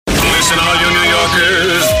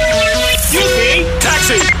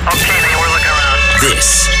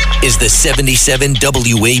This is the 77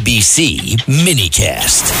 WABC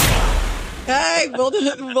minicast. Hey,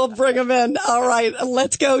 we'll bring him in. All right,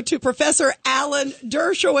 let's go to Professor Alan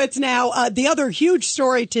Dershowitz now. The other huge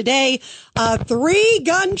story today, 3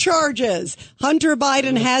 gun charges. Hunter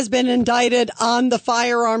Biden has been indicted on the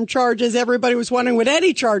firearm charges. Everybody was wondering, would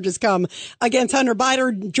any charges come against Hunter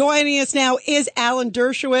Biden? Joining us now is Alan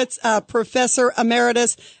Dershowitz, Professor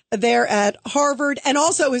Emeritus there at Harvard, and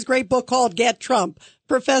also his great book called Get Trump.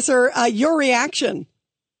 Professor, your reaction?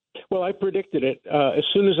 Well, I predicted it. As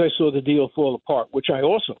soon as I saw the deal fall apart, which I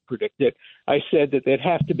also predicted, I said that there'd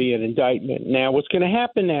have to be an indictment. Now, what's going to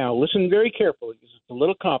happen now, listen very carefully because it's a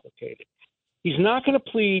little complicated. He's not going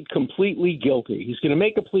to plead completely guilty. He's going to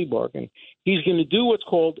make a plea bargain. He's going to do what's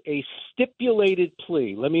called a stipulated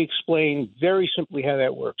plea. Let me explain very simply how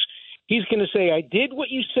that works. He's going to say, I did what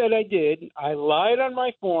you said I did. I lied on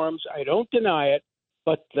my forms. I don't deny it.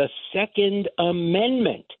 But the Second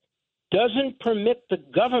Amendment doesn't permit the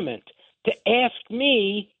government to ask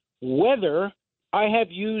me whether I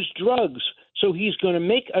have used drugs. So he's going to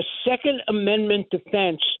make a Second Amendment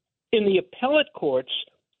defense in the appellate courts,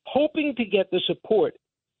 hoping to get the support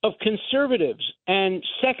of conservatives and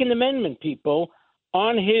Second Amendment people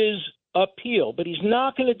on his appeal. But he's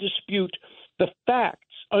not going to dispute the facts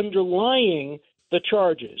underlying the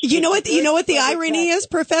charges. You know what the irony is,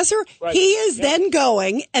 Professor? Right. He is then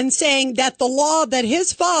going and saying that the law that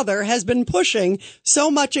his father has been pushing so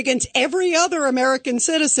much against every other American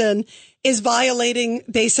citizen is violating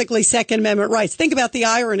basically Second Amendment rights. Think about the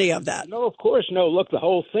irony of that. No, of course. No, look, the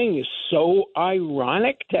whole thing is so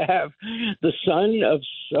ironic to have the son of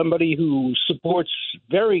somebody who supports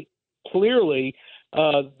very clearly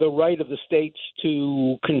the right of the states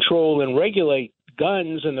to control and regulate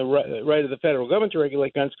guns and the right of the federal government to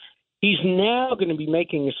regulate guns. He's now going to be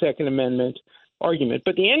making a Second Amendment argument.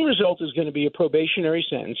 But the end result is going to be a probationary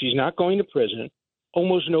sentence. He's not going to prison.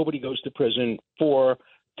 Almost nobody goes to prison for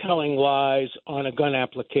telling lies on a gun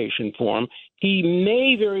application form. He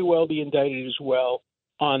may very well be indicted as well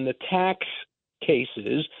on the tax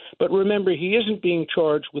cases. But remember, he isn't being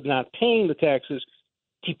charged with not paying the taxes.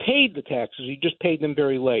 He paid the taxes. He just paid them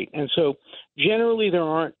very late. And so generally there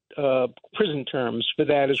aren't prison terms for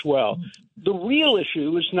that as well. The real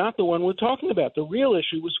issue is not the one we're talking about. The real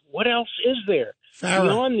issue is what else is there?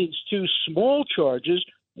 Beyond these 2 small charges,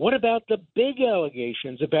 what about the big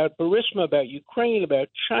allegations about Burisma, about Ukraine, about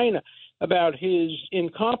China, about his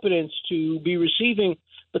incompetence to be receiving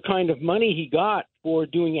the kind of money he got for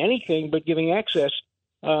doing anything but giving access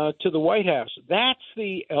to the White House? That's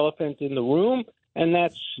the elephant in the room. And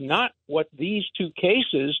that's not what these 2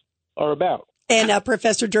 cases are about. And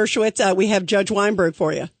Professor Dershowitz, we have Judge Weinberg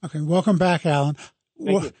for you. Okay, welcome back, Alan.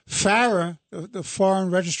 FARA, the Foreign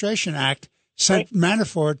Registration Act, sent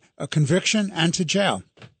Manafort a conviction and to jail.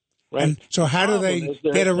 Right. And so how do they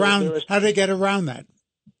get around? How do they get around that?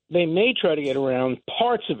 They may try to get around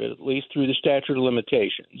parts of it, at least through the statute of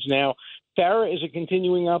limitations. Now, FARA is a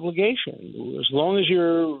continuing obligation. As long as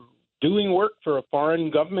you're doing work for a foreign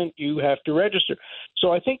government, you have to register.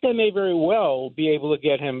 So I think they may very well be able to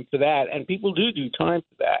get him for that, and people do time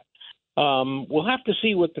for that. We'll have to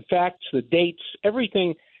see what the facts, the dates,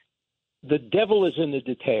 everything. The devil is in the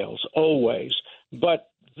details, always. But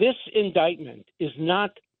this indictment is not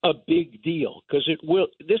a big deal because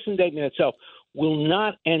this indictment itself will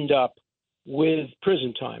not end up with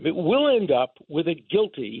prison time. It will end up with a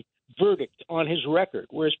guilty verdict on his record,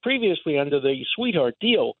 whereas previously under the sweetheart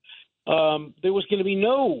deal, there was going to be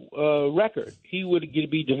no record. He would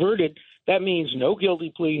be diverted. That means no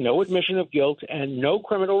guilty plea, no admission of guilt, and no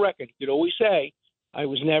criminal record. He could always say, I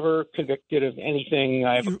was never convicted of anything.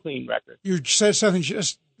 I have a clean record. You said something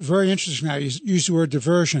just very interesting now. You used the word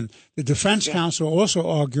diversion. The defense counsel also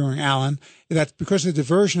arguing, Alan, that because of the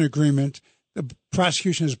diversion agreement, the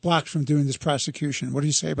prosecution is blocked from doing this prosecution. What do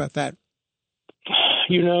you say about that?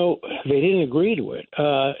 You know, they didn't agree to it.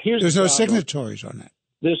 There's no signatories on that.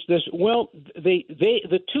 The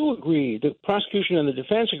 2 agreed. The prosecution and the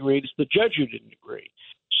defense agreed. It's the judge who didn't agree.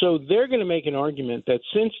 So they're going to make an argument that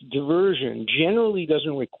since diversion generally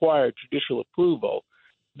doesn't require judicial approval,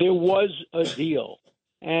 there was a deal.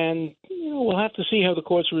 And we'll have to see how the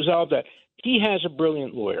courts resolve that. He has a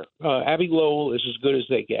brilliant lawyer. Abby Lowell is as good as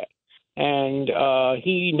they get. And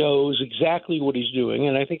he knows exactly what he's doing.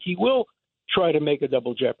 And I think he will try to make a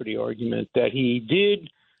double jeopardy argument that he did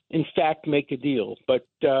in fact make a deal, but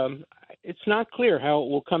it's not clear how it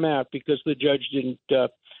will come out because the judge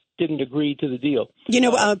didn't agree to the deal.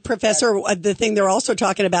 Professor, the thing they're also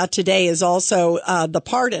talking about today is also the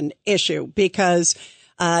pardon issue because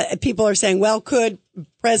people are saying, well, could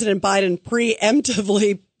President Biden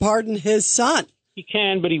preemptively pardon his son? He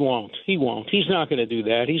can, but he won't. He won't. He's not going to do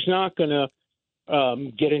that. He's not going to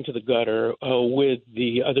get into the gutter with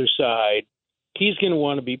the other side. He's going to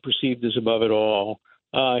want to be perceived as above it all.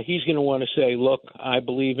 He's going to want to say, look, I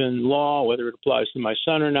believe in law, whether it applies to my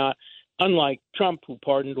son or not. Unlike Trump, who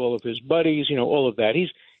pardoned all of his buddies, all of that.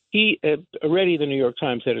 He already, the New York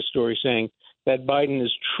Times had a story saying that Biden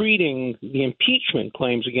is treating the impeachment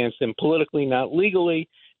claims against him politically, not legally.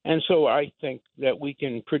 And so I think that we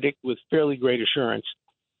can predict with fairly great assurance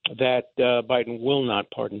that Biden will not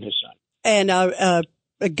pardon his son.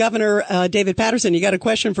 And Governor David Patterson, you got a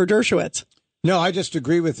question for Dershowitz? No, I just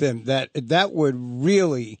agree with him that would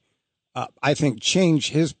really, I think, change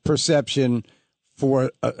his perception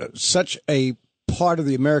for such a part of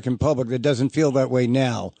the American public that doesn't feel that way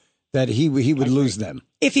now, that he would lose them.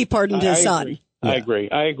 If he pardoned his son. I agree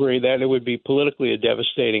that it would be politically a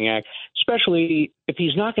devastating act, especially if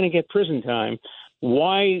he's not going to get prison time.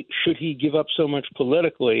 Why should he give up so much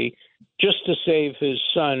politically just to save his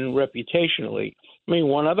son reputationally? I mean,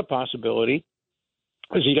 one other possibility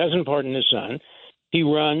is he doesn't pardon his son. He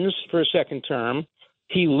runs for a second term.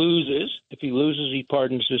 He loses. If he loses, he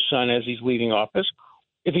pardons his son as he's leaving office.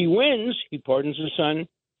 If he wins, he pardons his son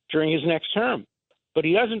during his next term. But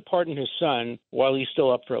he doesn't pardon his son while he's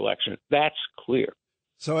still up for election. That's clear.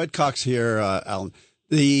 So Ed Cox here, Alan.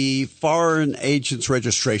 The Foreign Agents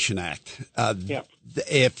Registration Act.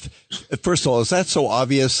 If first of all, is that so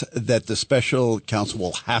obvious that the special counsel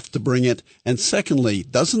will have to bring it? And secondly,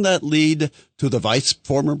 doesn't that lead to the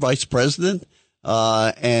former vice president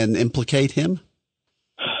and implicate him?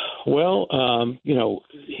 Well,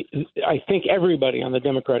 I think everybody on the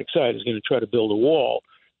Democratic side is going to try to build a wall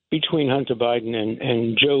between Hunter Biden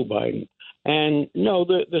and Joe Biden. And no,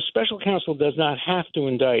 the special counsel does not have to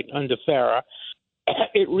indict under FARA.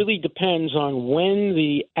 It really depends on when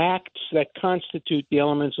the acts that constitute the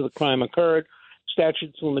elements of the crime occurred,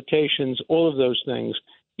 statutes of limitations, all of those things.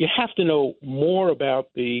 You have to know more about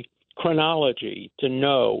the chronology to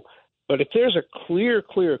know. But if there's a clear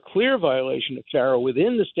violation of FARA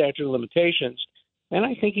within the statute of limitations, then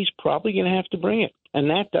I think he's probably going to have to bring it.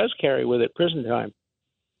 And that does carry with it prison time.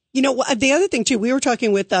 The other thing, too, we were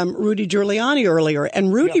talking with Rudy Giuliani earlier,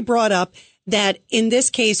 and Rudy brought up that in this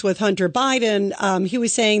case with Hunter Biden, he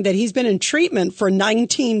was saying that he's been in treatment for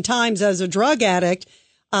 19 times as a drug addict,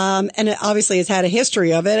 and obviously has had a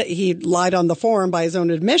history of it. He lied on the form by his own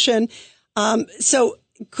admission. So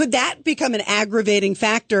could that become an aggravating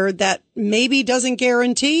factor that maybe doesn't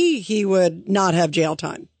guarantee he would not have jail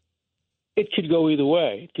time? It could go either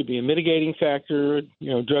way. It could be a mitigating factor,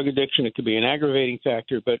 drug addiction. It could be an aggravating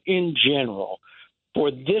factor. But in general,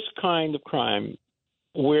 for this kind of crime,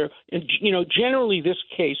 where, generally this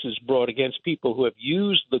case is brought against people who have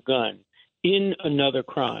used the gun in another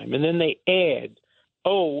crime. And then they add,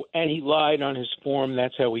 and he lied on his form.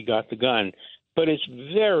 That's how he got the gun. But it's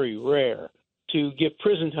very rare to give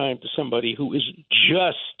prison time to somebody who is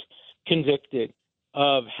just convicted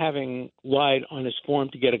of having lied on his form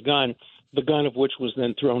to get a gun, the gun of which was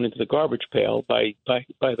then thrown into the garbage pail by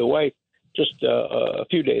the wife just a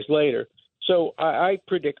few days later. So I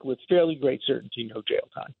predict with fairly great certainty no jail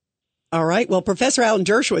time. All right. Well, Professor Alan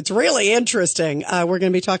Dershowitz, really interesting. We're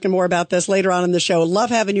going to be talking more about this later on in the show. Love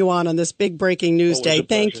having you on this big breaking news day.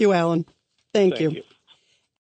 Thank you, Alan. Thank you.